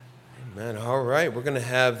Man, all right. We're going to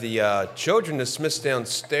have the children dismissed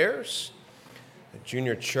downstairs at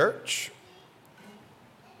Junior Church.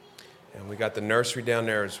 And we got the nursery down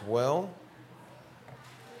there as well.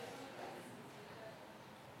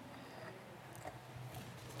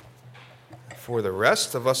 For the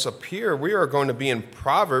rest of us up here, we are going to be in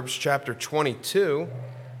Proverbs chapter 22.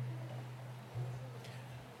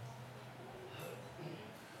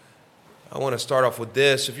 I want to start off with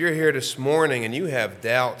this. If you're here this morning and you have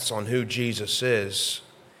doubts on who Jesus is,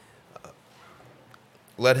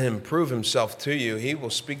 let him prove himself to you. He will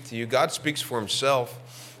speak to you. God speaks for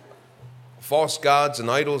himself. False gods and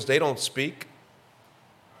idols, they don't speak.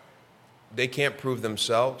 They can't prove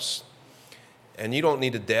themselves. And you don't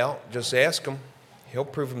need to doubt. Just ask him. He'll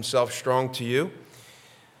prove himself strong to you.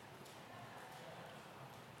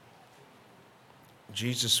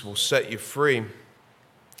 Jesus will set you free.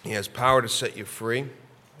 He has power to set you free.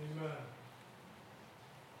 Amen.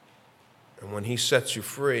 And when he sets you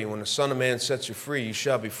free, when the Son of Man sets you free, you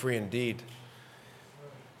shall be free indeed.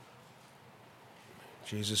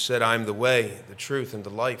 Jesus said, I am the way, the truth, and the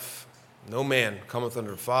life. No man cometh unto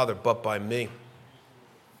the Father but by me.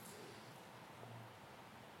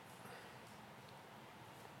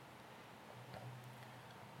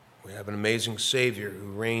 We have an amazing Savior who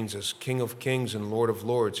reigns as King of kings and Lord of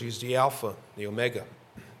lords. He's the Alpha, the Omega,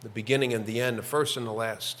 the beginning and the end, the first and the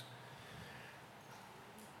last.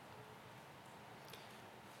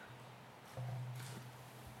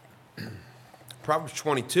 Proverbs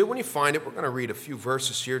 22, when you find it, we're going to read a few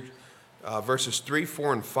verses here, verses 3,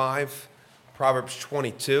 4, and 5. Proverbs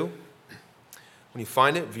 22. When you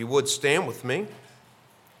find it, if you would, stand with me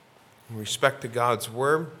in respect to God's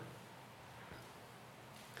word.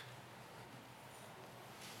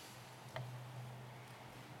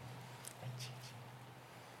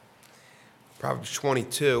 Proverbs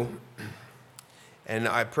 22, and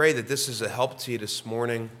I pray that this is a help to you this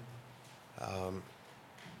morning.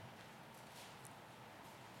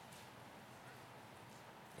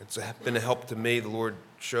 It's been a help to me. The Lord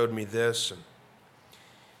showed me this. And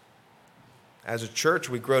as a church,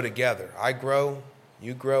 we grow together. I grow,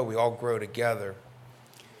 you grow, we all grow together.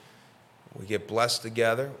 We get blessed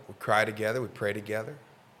together, we cry together, we pray together.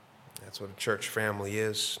 That's what a church family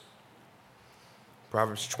is.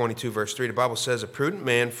 Proverbs 22, verse 3, the Bible says, a prudent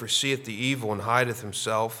man foreseeth the evil and hideth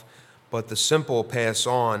himself, but the simple pass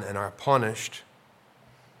on and are punished.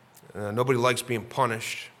 Nobody likes being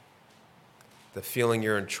punished, the feeling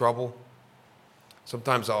you're in trouble.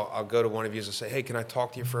 Sometimes I'll go to one of you and say, hey, can I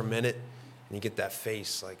talk to you for a minute? And you get that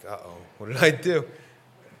face like, uh-oh, what did I do?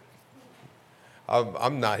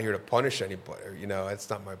 I'm not here to punish anybody. You know, that's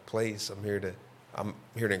not my place. I'm here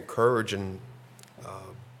to encourage and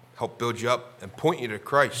help build you up and point you to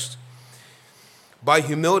Christ. By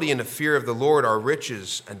humility and the fear of the Lord are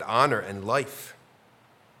riches and honor and life.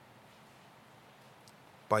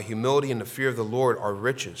 By humility and the fear of the Lord are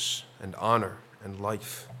riches and honor and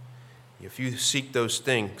life. If you seek those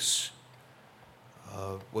things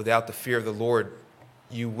without the fear of the Lord,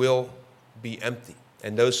 you will be empty.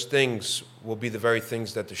 And those things will be the very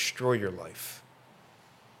things that destroy your life.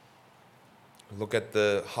 Look at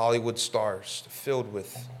the Hollywood stars filled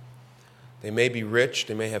with. They may be rich,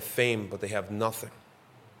 they may have fame, but they have nothing.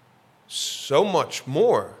 So much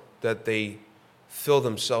more that they fill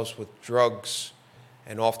themselves with drugs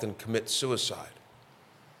and often commit suicide.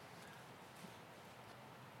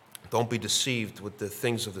 Don't be deceived with the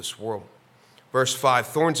things of this world. Verse 5,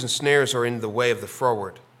 thorns and snares are in the way of the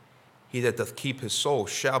froward. He that doth keep his soul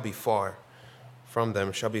shall be far from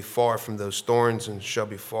them, shall be far from those thorns, and shall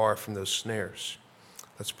be far from those snares.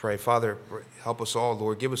 Let's pray. Father, help us all,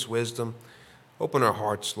 Lord. Give us wisdom. Open our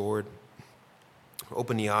hearts, Lord.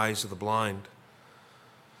 Open the eyes of the blind.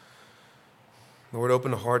 Lord,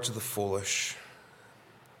 open the hearts of the foolish.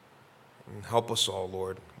 And help us all,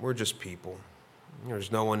 Lord. We're just people.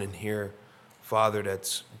 There's no one in here, Father,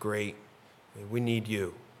 that's great. We need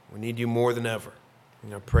you. We need you more than ever.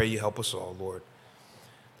 And I pray you help us all, Lord.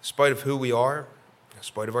 In spite of who we are, in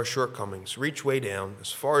spite of our shortcomings, reach way down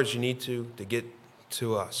as far as you need to get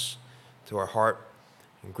to us, to our heart,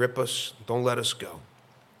 and grip us. Don't let us go.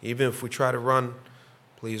 Even if we try to run,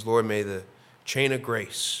 please, Lord, may the chain of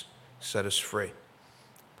grace set us free.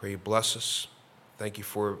 Pray you bless us. Thank you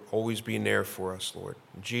for always being there for us, Lord.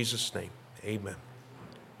 In Jesus' name, amen.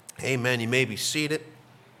 Amen. You may be seated.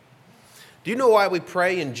 Do you know why we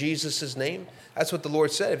pray in Jesus' name? That's what the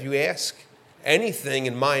Lord said. If you ask anything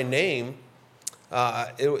in my name,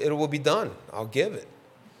 it will be done. I'll give it.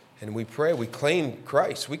 And we pray, we claim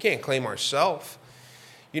Christ. We can't claim ourselves.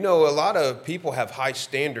 You know, a lot of people have high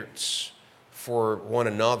standards for one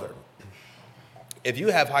another. if you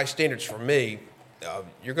have high standards for me,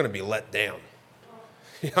 you're going to be let down.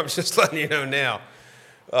 I'm just letting you know now.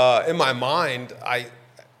 In my mind, I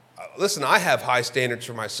have high standards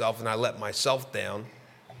for myself, and I let myself down.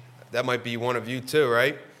 That might be one of you too,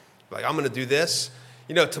 right? Like, I'm going to do this.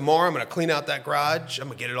 Tomorrow I'm going to clean out that garage. I'm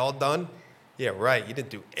going to get it all done. Yeah, right. You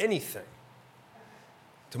didn't do anything.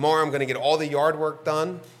 Tomorrow I'm going to get all the yard work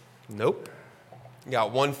done. Nope. You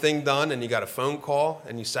got one thing done, and you got a phone call,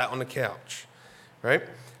 and you sat on the couch, right?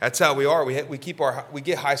 That's how we are. We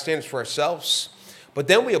get high standards for ourselves, but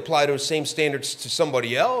then we apply those same standards to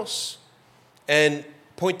somebody else, and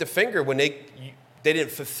point the finger when they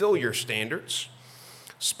didn't fulfill your standards.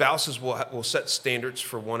 Spouses will set standards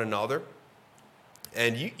for one another,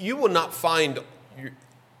 and you will not find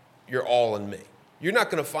your all in me. You're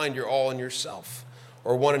not going to find your all in yourself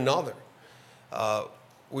or one another.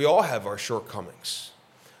 We all have our shortcomings,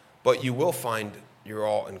 but you will find your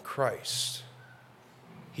all in Christ.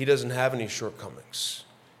 He doesn't have any shortcomings.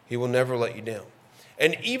 He will never let you down.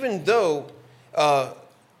 And even though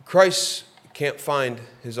Christ can't find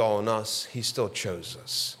his all in us, he still chose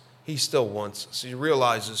us. He still wants us. He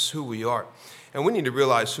realizes who we are. And we need to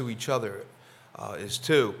realize who each other is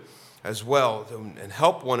too, as well, and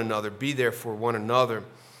help one another, be there for one another.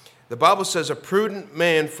 The Bible says, a prudent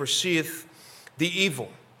man foreseeth the evil.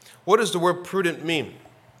 What does the word prudent mean?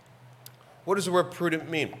 What does the word prudent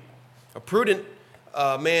mean? A prudent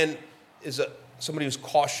man is somebody who's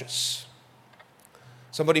cautious,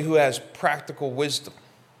 somebody who has practical wisdom.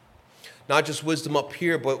 Not just wisdom up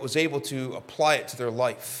here, but was able to apply it to their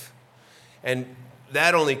life. And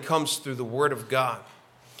that only comes through the Word of God.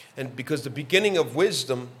 And because the beginning of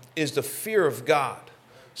wisdom is the fear of God.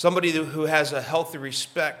 Somebody who has a healthy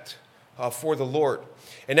respect for the Lord.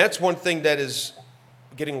 And that's one thing that is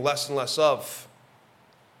getting less and less of.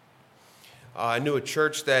 I knew a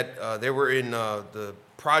church that they were in the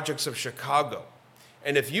projects of Chicago.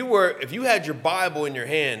 And if you had your Bible in your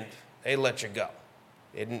hand, they let you go.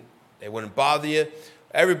 They wouldn't bother you.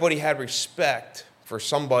 Everybody had respect for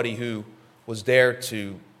somebody who was there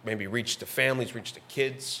to maybe reach the families, reach the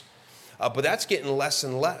kids. But that's getting less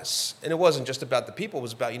and less. And it wasn't just about the people. It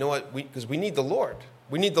was about, because we need the Lord.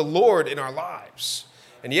 We need the Lord in our lives.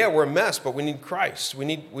 And yeah, we're a mess, but we need Christ. We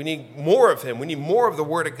need more of him. We need more of the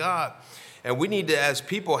Word of God. And we need to, as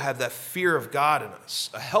people, have that fear of God in us,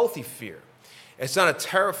 a healthy fear. It's not a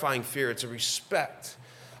terrifying fear. It's a respect.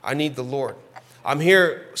 I need the Lord. I'm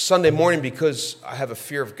here Sunday morning because I have a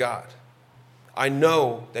fear of God. I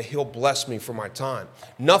know that he'll bless me for my time.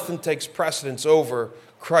 Nothing takes precedence over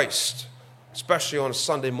Christ, especially on a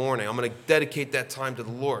Sunday morning. I'm going to dedicate that time to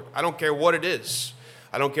the Lord. I don't care what it is.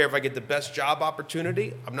 I don't care if I get the best job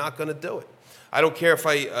opportunity. I'm not going to do it. I don't care if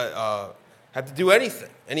I have to do anything,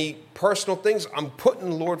 any personal things. I'm putting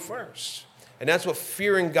the Lord first. And that's what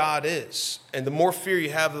fearing God is. And the more fear you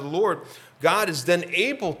have of the Lord, God is then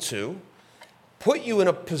able to put you in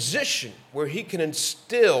a position where he can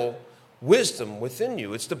instill wisdom within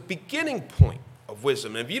you. It's the beginning point of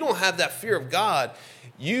wisdom. And if you don't have that fear of God,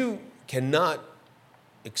 you cannot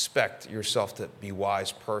expect yourself to be a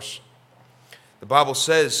wise person. The Bible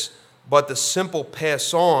says, but the simple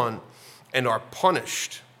pass on and are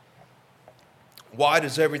punished. Why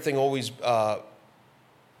does everything always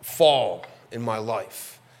fall in my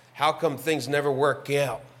life? How come things never work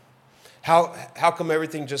out? How come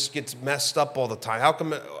everything just gets messed up all the time? How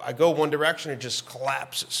come I go one direction, it just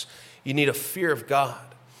collapses? You need a fear of God.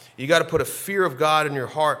 You got to put a fear of God in your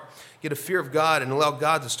heart. Get a fear of God and allow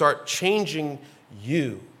God to start changing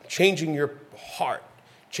you, changing your heart,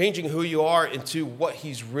 changing who you are into what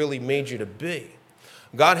he's really made you to be.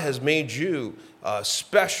 God has made you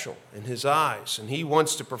special in his eyes, and he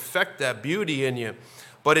wants to perfect that beauty in you.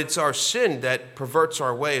 But it's our sin that perverts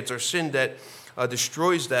our way. It's our sin that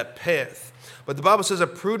destroys that path. But the Bible says a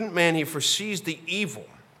prudent man, he foresees the evil,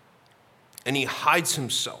 and he hides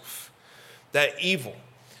himself. That evil.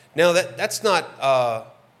 Now, that's not,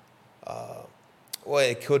 well,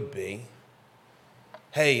 it could be.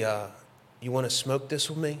 Hey, you want to smoke this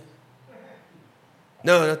with me?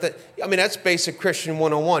 No, not that. I mean, that's basic Christian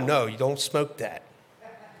 101. No, you don't smoke that.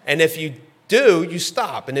 And if you do, you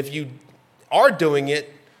stop. And if you are doing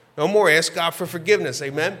it, no more. Ask God for forgiveness.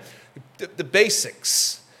 Amen? The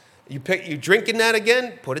basics. You drinking that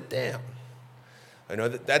again? Put it down. I know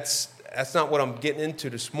that's not what I'm getting into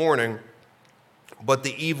this morning, but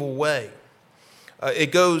the evil way.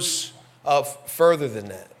 It goes further than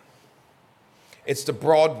that. It's the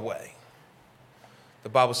broad way. The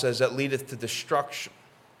Bible says that leadeth to destruction.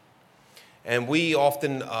 And we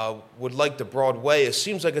often would like the broad way. It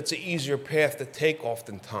seems like it's an easier path to take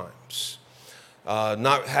oftentimes.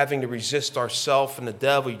 not having to resist ourselves and the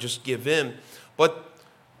devil. You just give in. But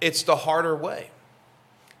it's the harder way.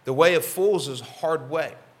 The way of fools is a hard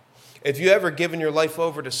way. If you ever given your life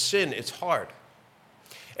over to sin, it's hard.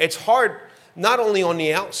 It's hard not only on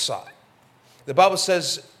the outside. The Bible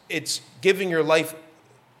says it's giving your life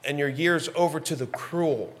and your years over to the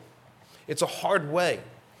cruel. It's a hard way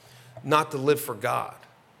not to live for God.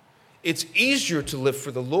 It's easier to live for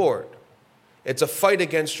the Lord. It's a fight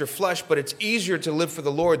against your flesh, but it's easier to live for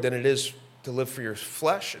the Lord than it is to live for your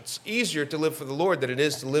flesh. It's easier to live for the Lord than it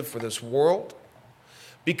is to live for this world.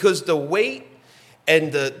 Because the weight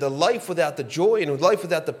and the life without the joy and life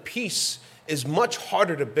without the peace is much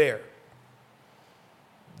harder to bear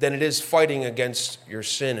than it is fighting against your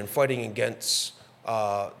sin and fighting against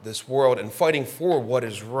this world and fighting for what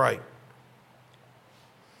is right.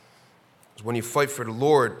 Because when you fight for the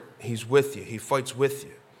Lord, he's with you. He fights with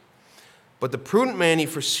you. But the prudent man, he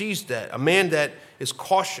foresees that. A man that is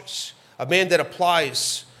cautious. A man that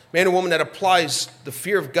applies, man or woman that applies the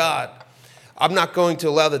fear of God. I'm not going to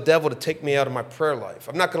allow the devil to take me out of my prayer life.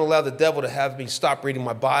 I'm not going to allow the devil to have me stop reading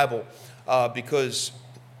my Bible because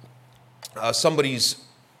somebody's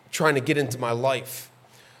trying to get into my life.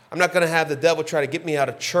 I'm not going to have the devil try to get me out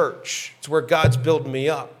of church. It's where God's building me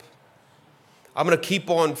up. I'm going to keep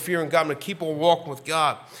on fearing God. I'm going to keep on walking with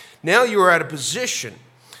God. Now you are at a position,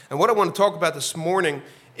 and what I want to talk about this morning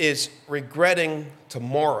is regretting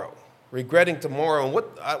tomorrow. Regretting tomorrow. And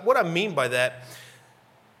what I mean by that,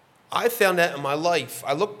 I found that in my life.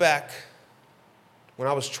 I look back, when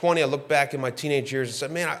I was 20, I looked back in my teenage years and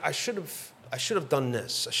said, man, I should have done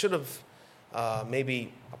this. I should have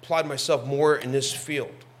maybe applied myself more in this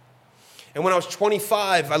field. And when I was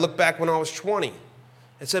 25, I look back when I was 20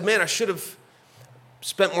 and said, man, I should have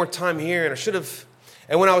spent more time here, and I should have.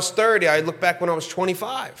 And when I was 30, I look back when I was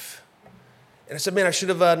 25. And I said, man, I should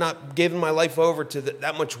have not given my life over to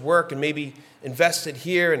that much work and maybe invested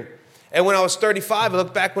here. And when I was 35, I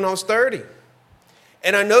look back when I was 30.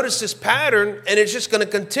 And I noticed this pattern, and it's just going to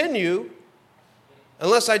continue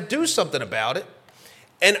unless I do something about it.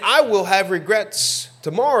 And I will have regrets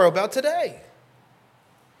tomorrow about today.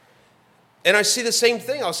 And I see the same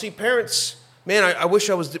thing. I'll see parents, man, I wish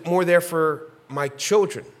I was more there for my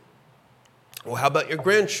children. Well, how about your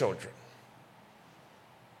grandchildren?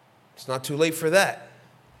 It's not too late for that.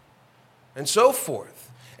 And so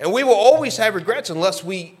forth. And we will always have regrets unless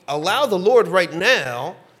we allow the Lord right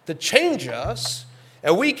now to change us,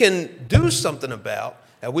 and we can do something about,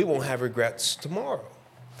 and we won't have regrets tomorrow.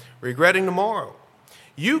 Regretting tomorrow.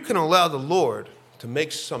 You can allow the Lord to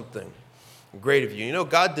make something great of you. You know,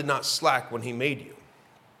 God did not slack when he made you.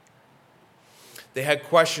 They had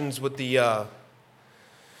questions with the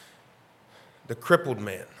crippled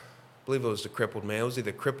man. I believe it was the crippled man. It was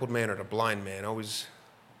either the crippled man or the blind man. I always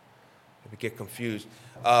get confused.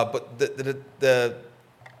 But the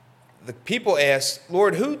people asked,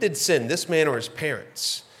 Lord, who did sin, this man or his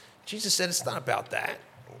parents? Jesus said, it's not about that.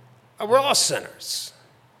 We're all sinners.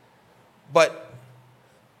 But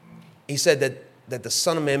he said that the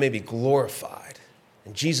Son of Man may be glorified.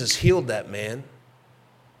 And Jesus healed that man.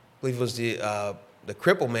 I believe it was the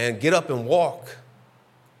crippled man. Get up and walk.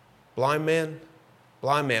 Blind man,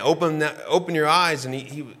 open your eyes, and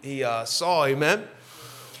he saw, amen?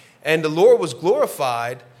 And the Lord was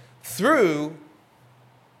glorified through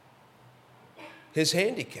his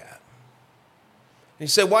handicap. And he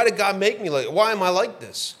said, why did God make me like this? Why am I like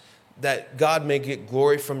this? That God may get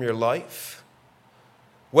glory from your life.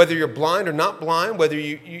 Whether you're blind or not blind, whether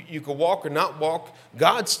you can walk or not walk,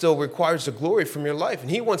 God still requires the glory from your life. And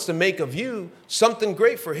he wants to make of you something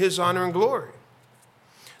great for his honor and glory.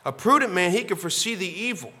 A prudent man, he can foresee the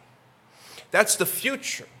evil. That's the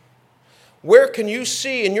future. Where can you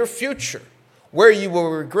see in your future where you will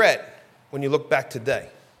regret when you look back today?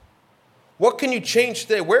 What can you change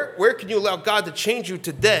today? Where can you allow God to change you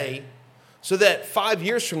today so that 5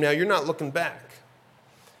 years from now you're not looking back?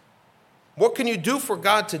 What can you do for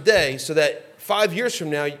God today so that 5 years from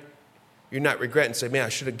now you're not regretting and say, man, I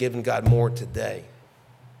should have given God more today?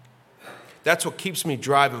 That's what keeps me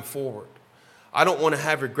driving forward. I don't want to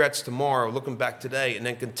have regrets tomorrow, looking back today, and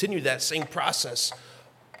then continue that same process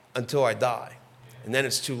until I die. And then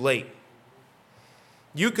it's too late.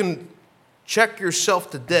 You can check yourself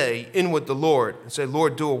today in with the Lord and say,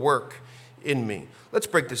 Lord, do a work in me. Let's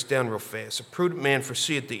break this down real fast. A prudent man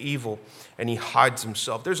foreseeth the evil, and he hides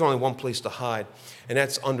himself. There's only one place to hide, and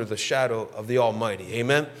that's under the shadow of the Almighty.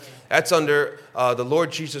 Amen? That's under the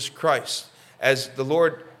Lord Jesus Christ. As the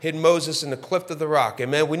Lord hid Moses in the cleft of the rock.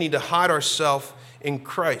 Amen? We need to hide ourselves in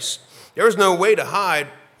Christ. There is no way to hide,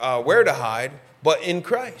 where to hide, but in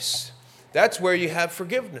Christ. That's where you have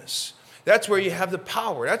forgiveness. That's where you have the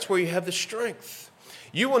power. That's where you have the strength.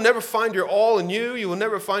 You will never find your all in you. You will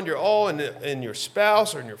never find your all in your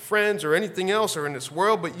spouse or in your friends or anything else or in this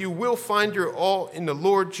world, but you will find your all in the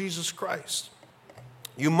Lord Jesus Christ.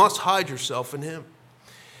 You must hide yourself in him.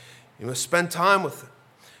 You must spend time with him.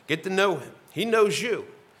 Get to know him. He knows you.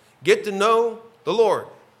 Get to know the Lord.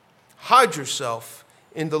 Hide yourself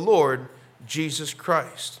in the Lord Jesus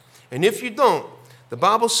Christ. And if you don't, the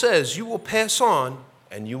Bible says you will pass on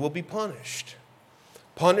and you will be punished.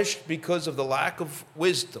 Punished because of the lack of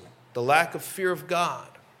wisdom, the lack of fear of God,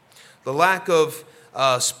 the lack of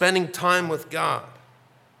spending time with God.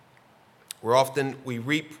 We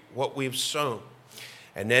reap what we've sown.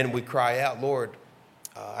 And then we cry out, Lord,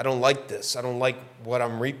 I don't like this. I don't like what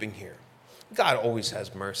I'm reaping here. God always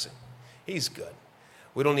has mercy. He's good.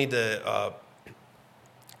 We don't need to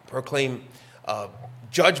proclaim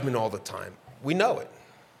judgment all the time. We know it.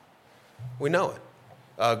 We know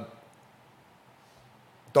it.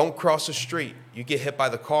 Don't cross the street. You get hit by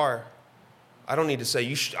the car. I don't need to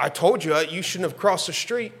say, I told you you shouldn't have crossed the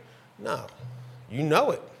street. No, you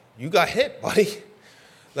know it. You got hit, buddy.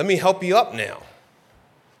 Let me help you up now.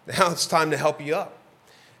 Now it's time to help you up.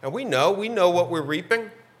 And we know what we're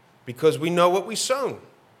reaping because we know what we sown.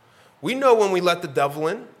 We know when we let the devil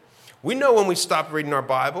in. We know when we stopped reading our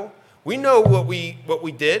Bible. We know what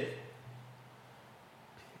we did.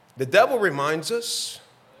 The devil reminds us.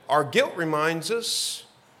 Our guilt reminds us.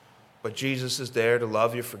 But Jesus is there to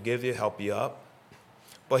love you, forgive you, help you up.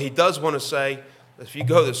 But he does want to say, if you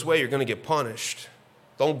go this way, you're going to get punished.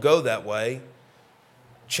 Don't go that way.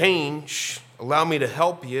 Change. Allow me to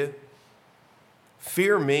help you.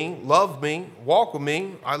 Fear me, love me, walk with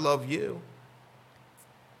me. I love you.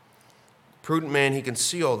 Prudent man, he can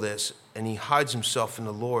see all this, and he hides himself in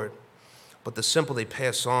the Lord. But the simple, they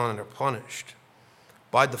pass on and are punished.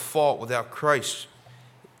 By default, without Christ,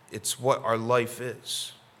 it's what our life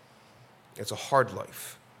is. It's a hard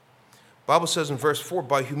life. The Bible says in verse 4,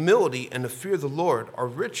 by humility and the fear of the Lord are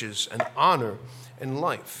riches and honor and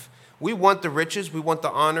life. We want the riches, we want the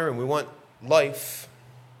honor, and we want life.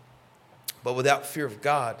 But without fear of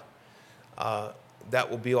God, that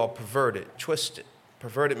will be all perverted, twisted.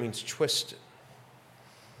 Perverted means twisted.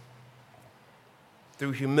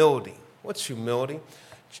 Through humility. What's humility?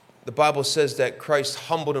 The Bible says that Christ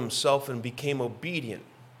humbled himself and became obedient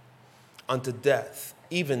unto death,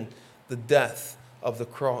 even the death of the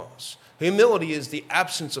cross. Humility is the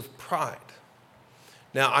absence of pride.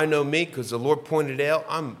 Now, I know me because the Lord pointed out,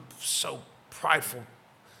 I'm so prideful,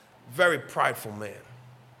 very prideful man.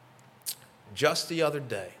 Just the other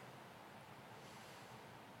day,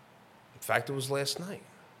 in fact, it was last night,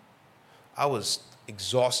 I was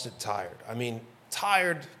exhausted, tired. I mean,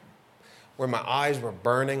 tired where my eyes were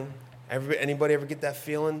burning. Anybody ever get that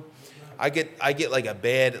feeling? I get like a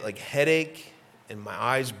bad headache and my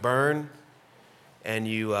eyes burn, and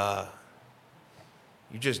you're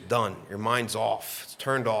just done. Your mind's off. It's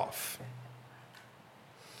turned off.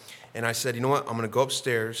 And I said, you know what? I'm going to go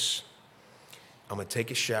upstairs. I'm going to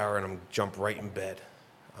take a shower, and I'm going to jump right in bed.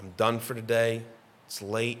 I'm done for the day. It's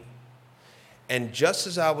late. And just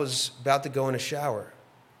as I was about to go in a shower,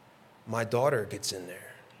 my daughter gets in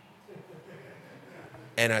there.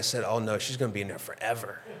 And I said, oh, no, she's going to be in there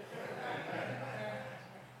forever.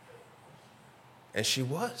 And she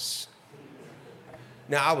was.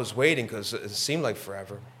 Now, I was waiting because it seemed like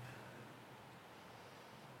forever.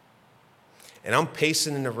 And I'm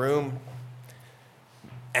pacing in the room,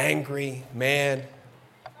 angry, mad.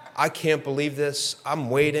 I can't believe this. I'm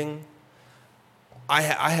waiting. I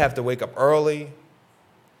have to wake up early.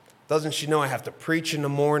 Doesn't she know I have to preach in the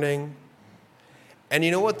morning? And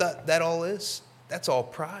you know what that all is? That's all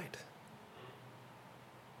pride.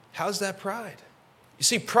 How's that pride? You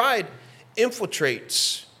see, pride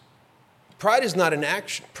infiltrates. Pride is not an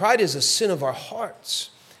action. Pride is a sin of our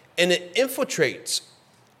hearts. And it infiltrates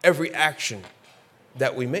every action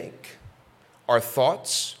that we make. Our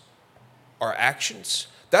thoughts, our actions.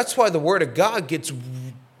 That's why the Word of God gets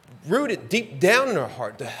rooted deep down in our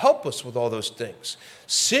heart to help us with all those things.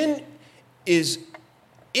 Sin is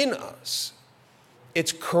in us.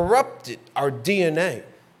 It's corrupted our DNA.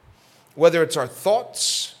 Whether it's our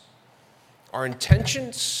thoughts, our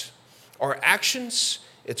intentions, our actions,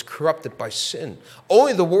 it's corrupted by sin.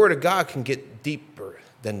 Only the Word of God can get deeper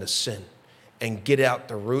than the sin and get out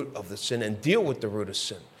the root of the sin and deal with the root of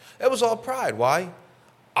sin. That was all pride. Why?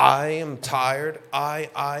 I am tired.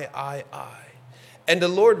 I. And the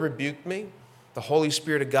Lord rebuked me. The Holy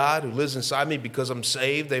Spirit of God who lives inside me because I'm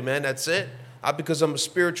saved. Amen. That's it. Not because I'm a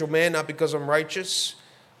spiritual man. Not because I'm righteous.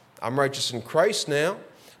 I'm righteous in Christ now.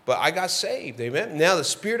 But I got saved. Amen. Now the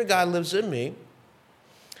Spirit of God lives in me.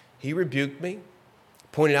 He rebuked me,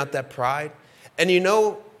 pointed out that pride. And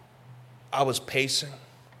I was pacing,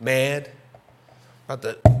 mad, about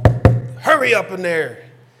to hurry up in there.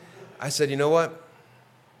 I said, you know what?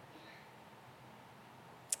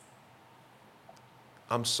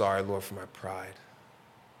 I'm sorry, Lord, for my pride.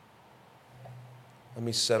 Let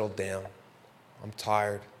me settle down. I'm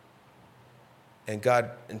tired. And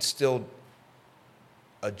God instilled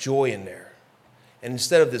a joy in there. And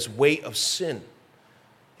instead of this weight of sin,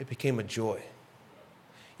 it became a joy.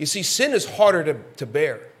 You see, sin is harder to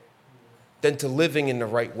bear than to living in the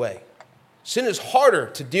right way. Sin is harder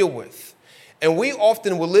to deal with. And we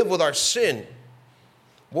often will live with our sin.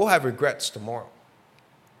 We'll have regrets tomorrow.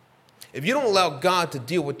 If you don't allow God to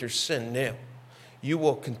deal with your sin now, you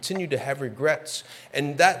will continue to have regrets.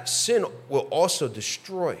 And that sin will also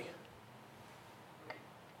destroy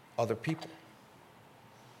other people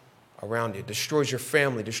around you. It destroys your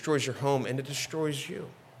family, destroys your home, and it destroys you.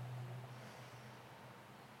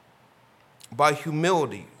 By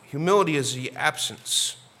humility. Humility is the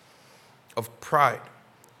absence of pride.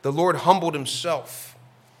 The Lord humbled himself.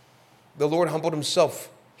 The Lord humbled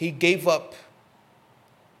himself. He gave up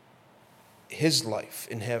his life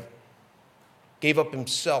in heaven. Gave up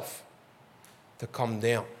himself to come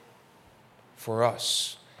down for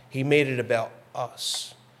us. He made it about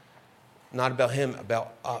us. Not about him,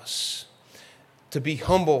 about us. To be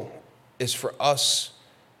humble is for us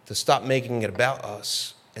to stop making it about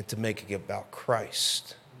us and to make it about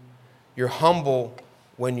Christ. You're humble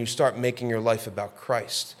when you start making your life about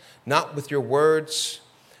Christ. Not with your words,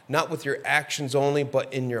 not with your actions only,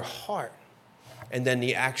 but in your heart. And then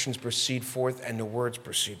the actions proceed forth and the words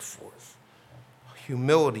proceed forth.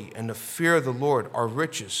 Humility and the fear of the Lord are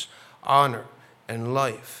riches, honor, and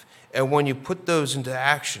life. And when you put those into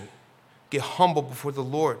action, get humble before the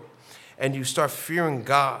Lord, and you start fearing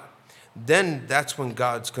God, then that's when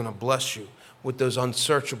God's going to bless you with those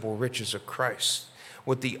unsearchable riches of Christ,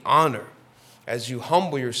 with the honor. As you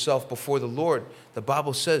humble yourself before the Lord, the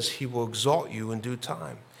Bible says he will exalt you in due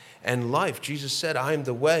time. And life, Jesus said, I am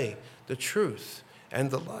the way, the truth,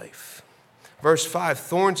 and the life. Verse 5,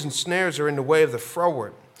 thorns and snares are in the way of the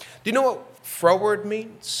froward. Do you know what froward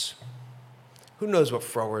means? Who knows what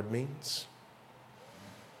froward means?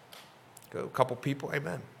 Go, a couple people,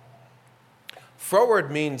 amen.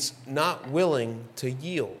 Froward means not willing to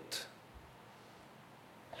yield.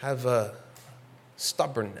 Have a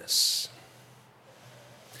stubbornness.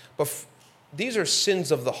 But these are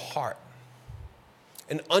sins of the heart.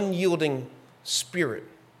 An unyielding spirit.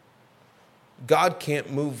 God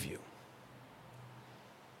can't move you.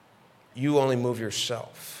 You only move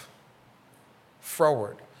yourself.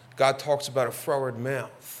 Froward. God talks about a froward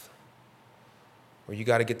mouth, where you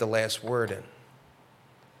got to get the last word in.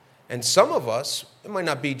 And some of us, it might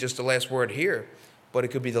not be just the last word here, but it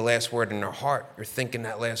could be the last word in our heart. You're thinking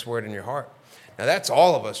that last word in your heart. Now, that's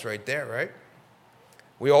all of us right there, right?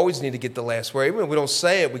 We always need to get the last word. Even if we don't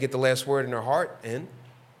say it, we get the last word in our heart in.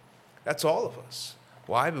 That's all of us.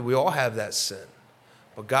 Why? Because we all have that sin.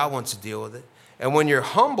 But God wants to deal with it. And when you're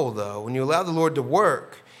humble, though, when you allow the Lord to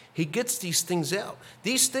work, he gets these things out.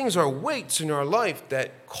 These things are weights in our life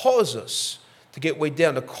that cause us to get weighed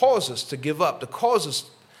down, to cause us to give up, to cause us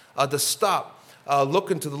to stop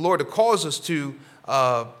looking to the Lord, to cause us to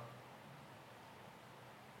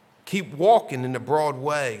keep walking in the broad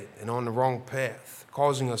way and on the wrong path,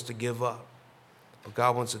 causing us to give up. But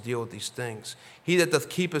God wants to deal with these things. He that doth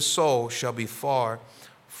keep his soul shall be far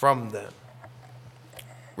from them.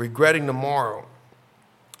 Regretting tomorrow.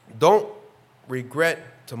 Don't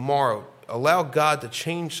regret tomorrow. Allow God to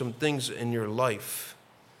change some things in your life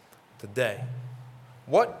today.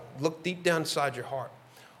 Look deep down inside your heart.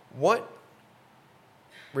 What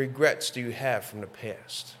regrets do you have from the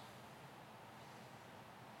past?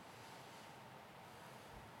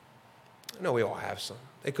 I know we all have some.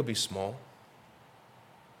 They could be small.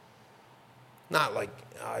 Not like,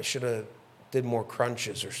 I should have did more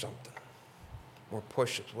crunches or something. More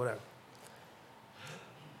push-ups, whatever.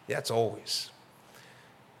 That's always.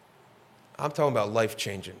 I'm talking about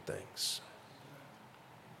life-changing things.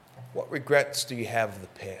 What regrets do you have of the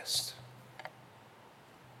past?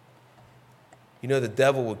 You know, the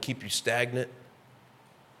devil will keep you stagnant.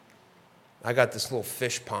 I got this little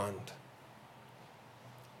fish pond.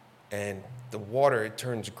 And the water, it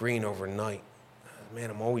turns green overnight. Man,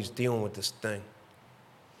 I'm always dealing with this thing.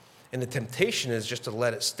 And the temptation is just to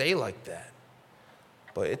let it stay like that.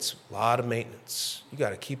 But it's a lot of maintenance. You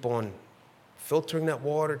got to keep on filtering that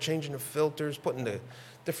water, changing the filters, putting the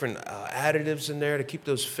different additives in there to keep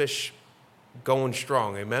those fish going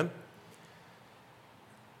strong. Amen?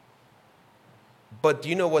 But do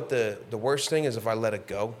you know what the worst thing is if I let it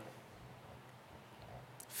go?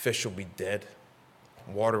 Fish will be dead.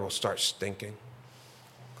 Water will start stinking.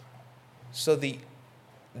 So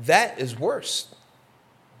that is worse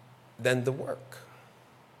than the work.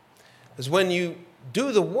 Because when you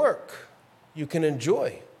do the work, you can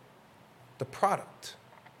enjoy the product.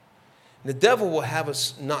 The devil will have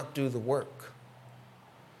us not do the work.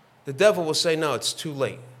 The devil will say, no, it's too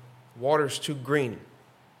late. Water's too green.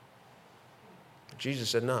 Jesus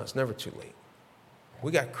said, no, it's never too late.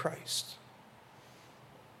 We got Christ.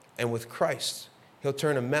 And with Christ, he'll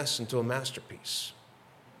turn a mess into a masterpiece.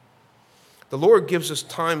 The Lord gives us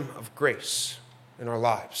time of grace in our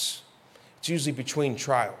lives. It's usually between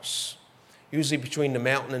trials, usually between the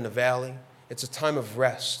mountain and the valley. It's a time of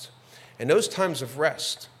rest. And those times of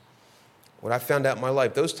rest, what I found out in my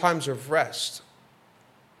life, those times of rest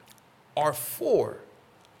are for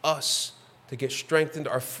us to get strengthened,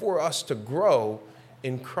 are for us to grow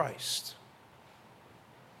in Christ.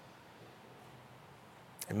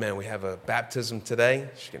 Amen. We have a baptism today.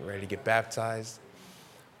 She's getting ready to get baptized.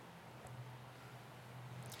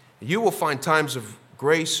 You will find times of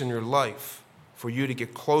grace in your life for you to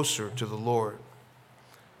get closer to the Lord.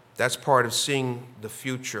 That's part of seeing the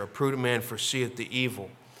future. A prudent man foreseeth the evil.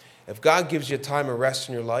 If God gives you a time of rest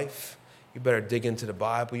in your life, you better dig into the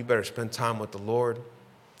Bible. You better spend time with the Lord.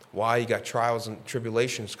 Why? You got trials and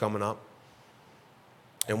tribulations coming up.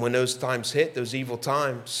 And when those times hit, those evil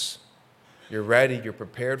times, you're ready, you're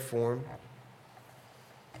prepared for them.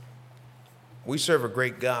 We serve a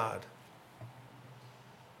great God.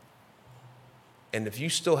 And if you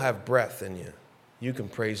still have breath in you, you can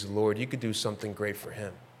praise the Lord. You could do something great for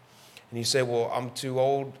him. And you say, well, I'm too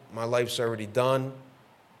old. My life's already done.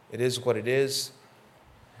 It is what it is.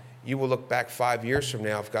 You will look back 5 years from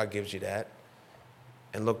now, if God gives you that,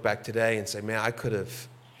 and look back today and say, man, I could have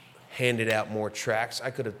handed out more tracts.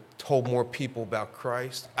 I could have told more people about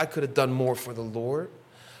Christ. I could have done more for the Lord.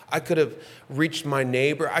 I could have reached my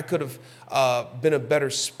neighbor. I could have been a better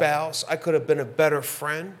spouse. I could have been a better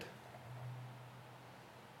friend.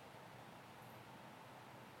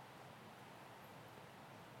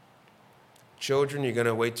 Children, you're going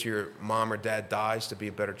to wait till your mom or dad dies to be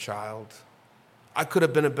a better child. I could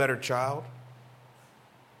have been a better child.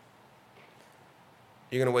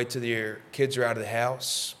 You're going to wait till your kids are out of the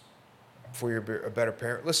house before you're a better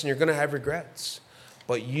parent. Listen, you're going to have regrets,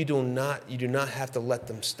 but you do not have to let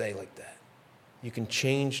them stay like that. You can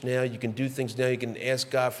change now. You can do things now. You can ask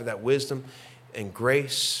God for that wisdom and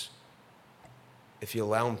grace if you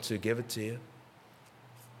allow him to give it to you.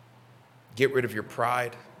 Get rid of your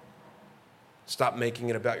pride. Stop making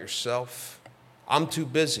it about yourself. I'm too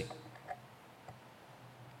busy.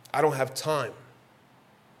 I don't have time.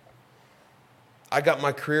 I got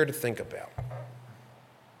my career to think about.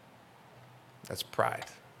 That's pride.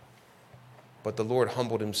 But the Lord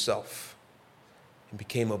humbled himself and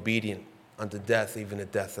became obedient unto death, even the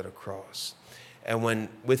death of the cross. And when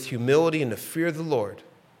with humility and the fear of the Lord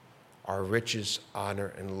are riches,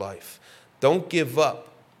 honor, and life. Don't give up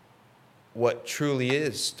what truly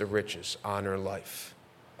is the riches, honor, and life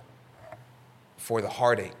for the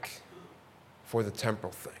heartache, for the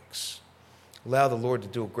temporal things. Allow the Lord to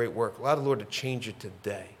do a great work. Allow the Lord to change it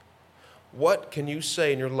today. What can you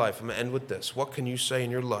say in your life? I'm going to end with this. What can you say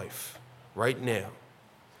in your life right now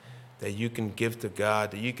that you can give to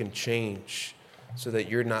God, that you can change so that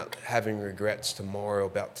you're not having regrets tomorrow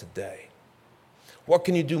about today? What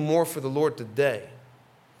can you do more for the Lord today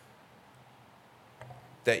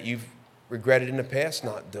that you've regretted in the past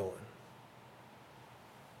not doing?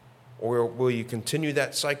 Or will you continue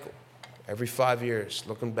that cycle every 5 years,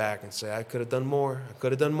 looking back and say, I could have done more, I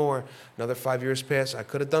could have done more. Another 5 years pass, I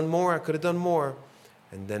could have done more, I could have done more.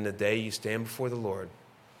 And then the day you stand before the Lord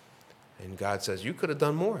and God says, you could have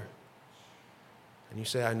done more. And you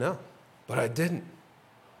say, I know, but I didn't.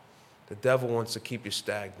 The devil wants to keep you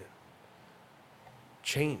stagnant.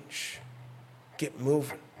 Change. Get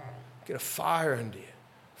moving. Get a fire under you.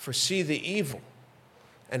 Foresee the evil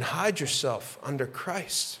and hide yourself under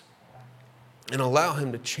Christ and allow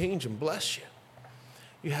him to change and bless you.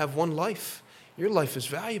 You have one life. Your life is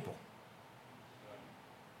valuable.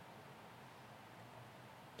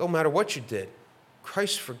 Don't matter what you did.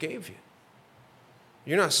 Christ forgave you.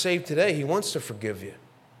 You're not saved today. He wants to forgive you.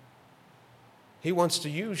 He wants to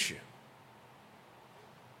use you.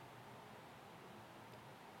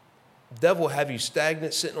 The devil will have you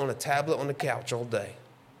stagnant, sitting on a tablet on the couch all day.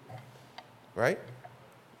 Right?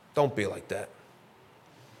 Don't be like that.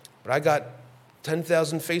 But I got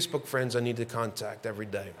 10,000 Facebook friends I need to contact every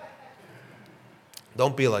day.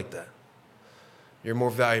 Don't be like that. You're more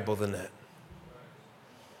valuable than that.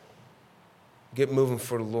 Get moving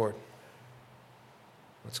for the Lord.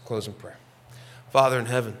 Let's close in prayer. Father in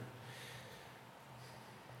heaven,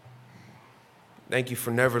 thank you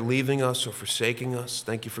for never leaving us or forsaking us.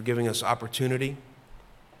 Thank you for giving us opportunity.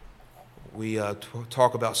 We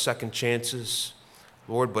talk about second chances,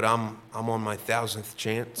 Lord, but I'm on my 1,000th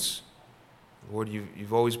chance. Lord,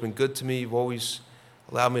 you've always been good to me. You've always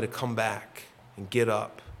allowed me to come back and get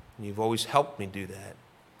up. And you've always helped me do that.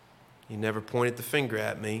 You never pointed the finger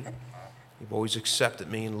at me. You've always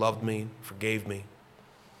accepted me and loved me, forgave me.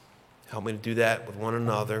 Help me to do that with one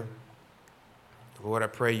another. Lord, I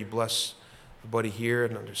pray you bless everybody here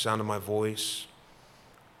and under the sound of my voice.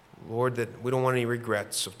 Lord, that we don't want any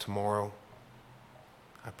regrets of tomorrow.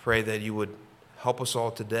 I pray that you would help us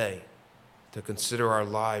all today to consider our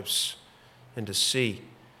lives and to see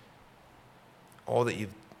all that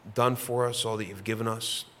you've done for us, all that you've given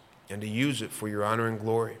us, and to use it for your honor and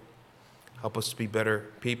glory. Help us to be better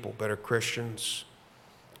people, better Christians,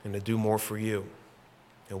 and to do more for you.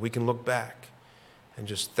 And we can look back and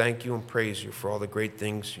just thank you and praise you for all the great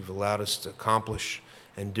things you've allowed us to accomplish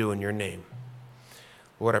and do in your name.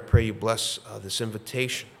 Lord, I pray you bless this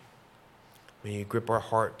invitation. May you grip our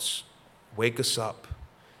hearts, wake us up.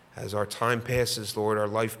 As our time passes, Lord, our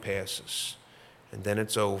life passes, and then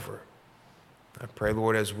it's over. I pray,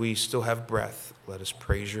 Lord, as we still have breath, let us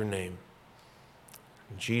praise your name.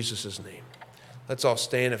 In Jesus' name. Let's all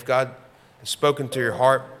stand. If God has spoken to your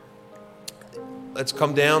heart, let's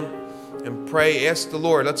come down and pray. Ask the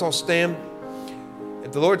Lord. Let's all stand.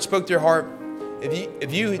 If the Lord spoke to your heart,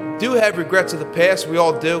 if you do have regrets of the past, we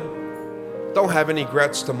all do. Don't have any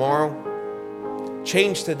regrets tomorrow.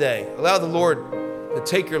 Change today. Allow the Lord to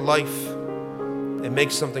take your life and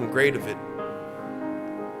make something great of it.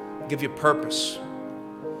 Give you purpose.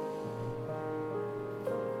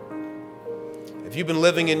 If you've been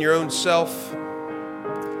living in your own self,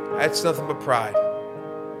 that's nothing but pride.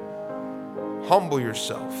 Humble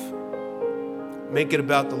yourself. Make it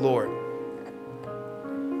about the Lord.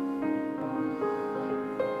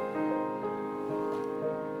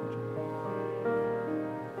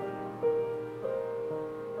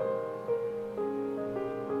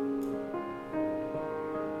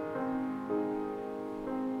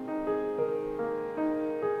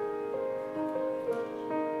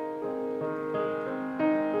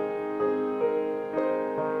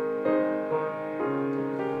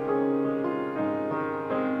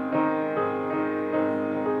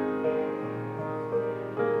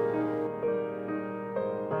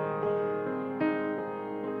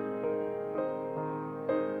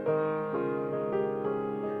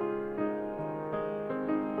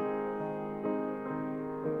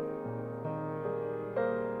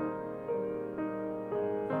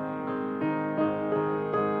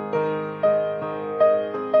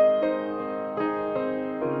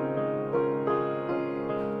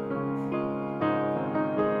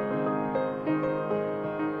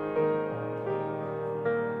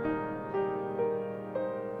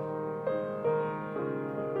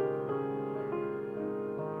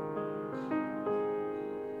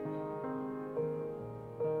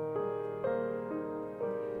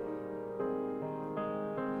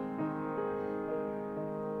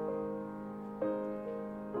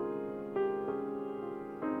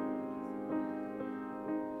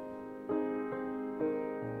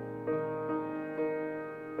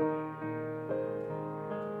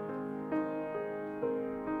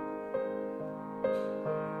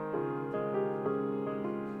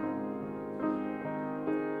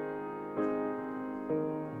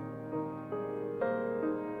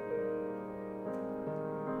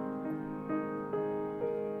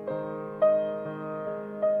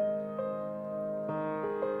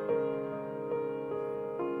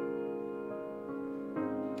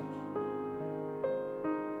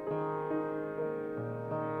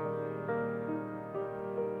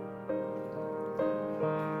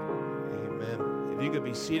 If you could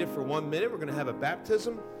be seated for 1 minute, we're going to have a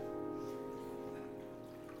baptism.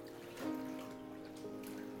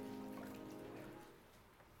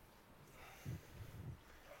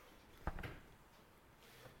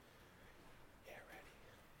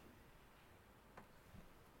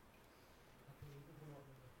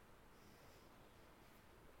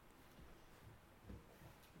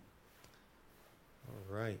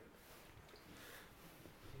 All right.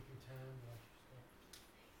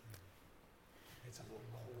 It's a little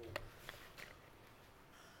cold.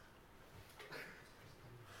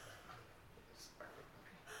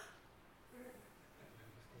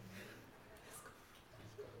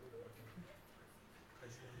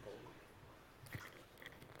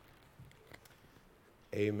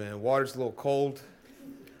 Amen. Water's a little cold.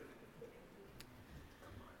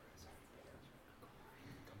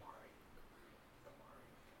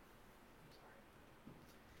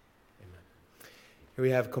 Here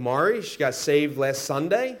we have Kamari. She got saved last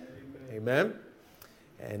Sunday. Amen.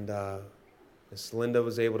 And Miss Linda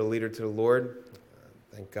was able to lead her to the Lord.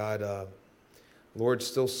 Thank God. Lord's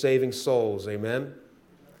still saving souls. Amen.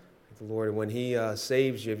 Thank the Lord. And when He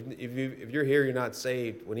saves you, if you're here, you're not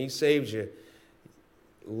saved. When He saves you,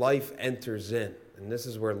 life enters in. And this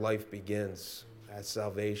is where life begins, at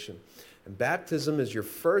salvation. And baptism is your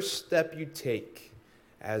first step you take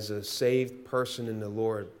as a saved person in the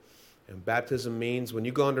Lord. And baptism means when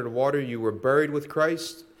you go under the water, you were buried with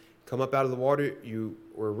Christ. Come up out of the water, you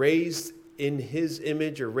were raised in His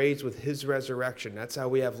image or raised with His resurrection. That's how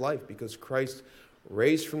we have life, because Christ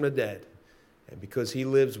raised from the dead. And because He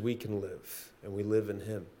lives, we can live. And we live in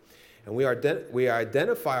Him. And we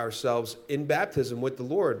identify ourselves in baptism with the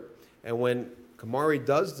Lord. And when Kamari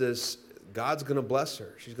does this, God's going to bless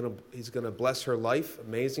her. He's going to bless her life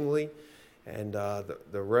amazingly. And the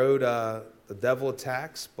road, the devil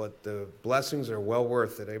attacks, but the blessings are well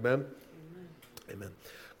worth it. Amen? Amen. Amen.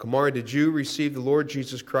 Kamari, did you receive the Lord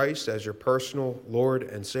Jesus Christ as your personal Lord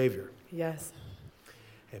and Savior? Yes.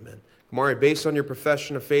 Amen. Kamari, based on your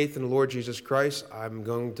profession of faith in the Lord Jesus Christ, I'm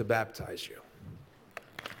going to baptize you.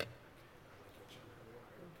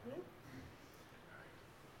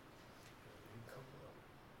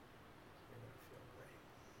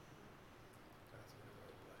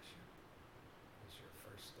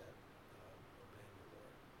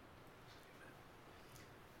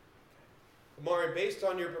 Kamari, based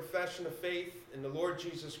on your profession of faith in the Lord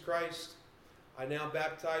Jesus Christ, I now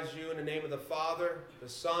baptize you in the name of the Father, the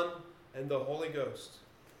Son, and the Holy Ghost.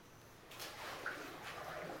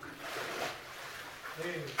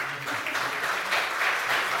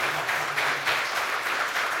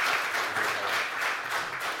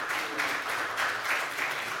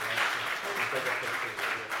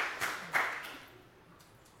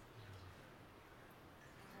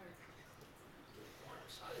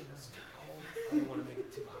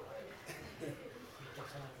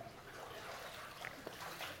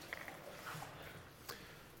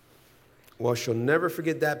 Well, she'll never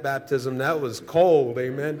forget that baptism. That was cold,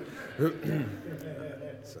 amen.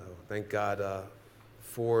 So thank God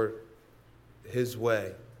for His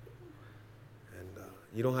way. And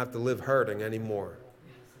you don't have to live hurting anymore.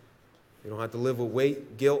 You don't have to live with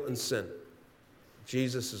weight, guilt, and sin.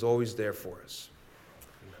 Jesus is always there for us.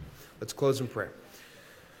 Amen. Let's close in prayer.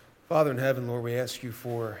 Father in heaven, Lord, we ask you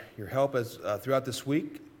for your help as throughout this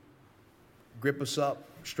week. Grip us up,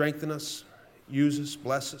 strengthen us, use us,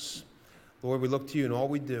 bless us. Lord, we look to you in all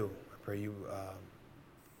we do. I pray you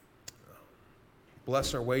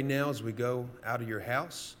bless our way now as we go out of your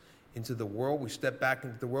house into the world. We step back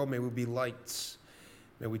into the world. May we be lights.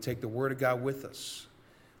 May we take the word of God with us.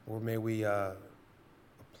 Lord, may we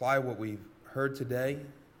apply what we've heard today,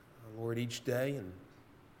 Lord, each day, and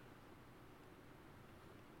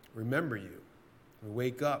remember you. When we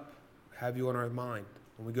wake up, have you on our mind.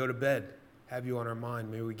 When we go to bed, have you on our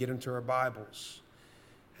mind. May we get into our Bibles.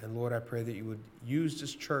 And Lord, I pray that you would use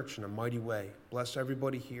this church in a mighty way. Bless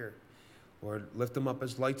everybody here. Lord, lift them up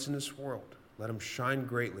as lights in this world. Let them shine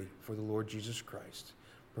greatly for the Lord Jesus Christ.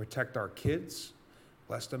 Protect our kids.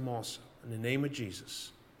 Bless them also. In the name of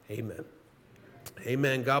Jesus, amen.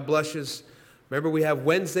 Amen. God bless you. Remember, we have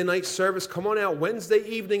Wednesday night service. Come on out Wednesday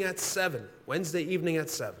evening at 7. Wednesday evening at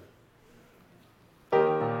 7.